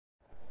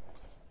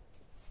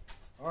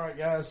Alright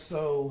guys,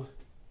 so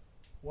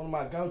one of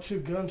my go-to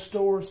gun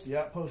stores, the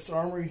Outpost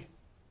Armory,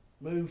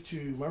 moved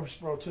to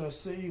Murfreesboro,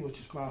 Tennessee, which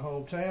is my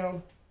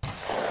hometown.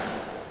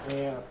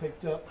 And I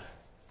picked up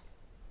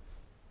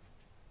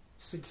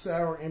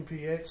Sauer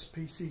MPX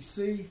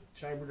PCC,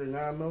 chambered in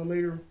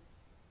 9mm.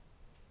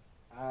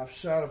 I've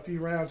shot a few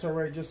rounds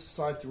already just to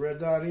sight the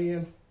red dot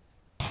in.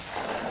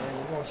 And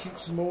we're going to shoot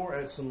some more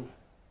at some,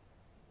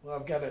 well,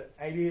 I've got an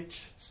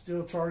 8-inch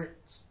steel target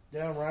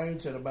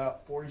downrange at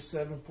about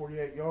 47,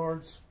 48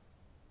 yards.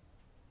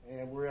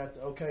 And we're at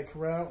the OK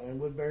Corral in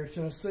Woodbury,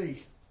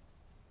 Tennessee.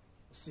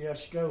 Let's see how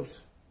she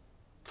goes.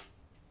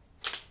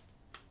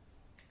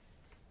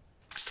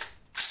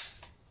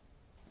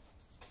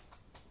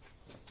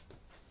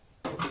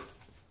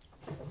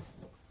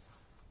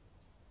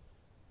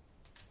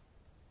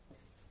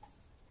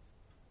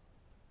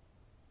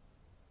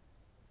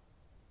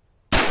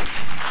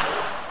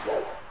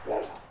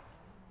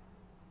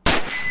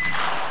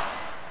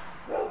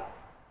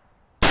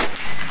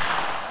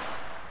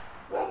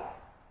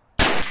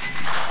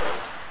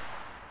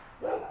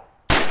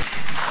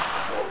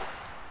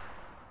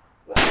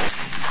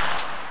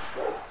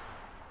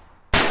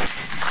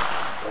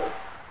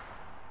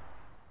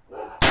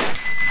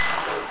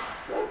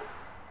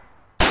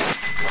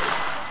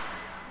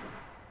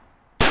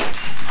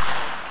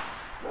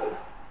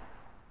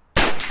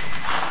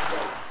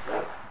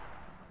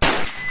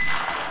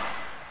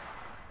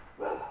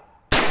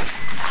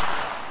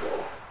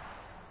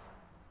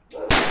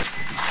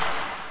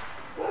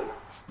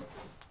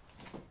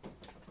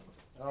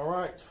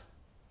 Alright,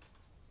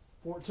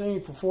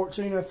 14 for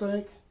 14 I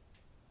think.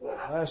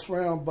 Last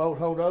round, bolt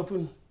hold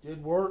open,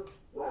 did work.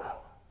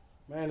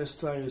 Man, this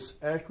thing is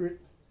accurate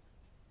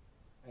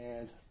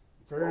and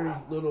very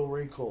little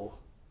recoil.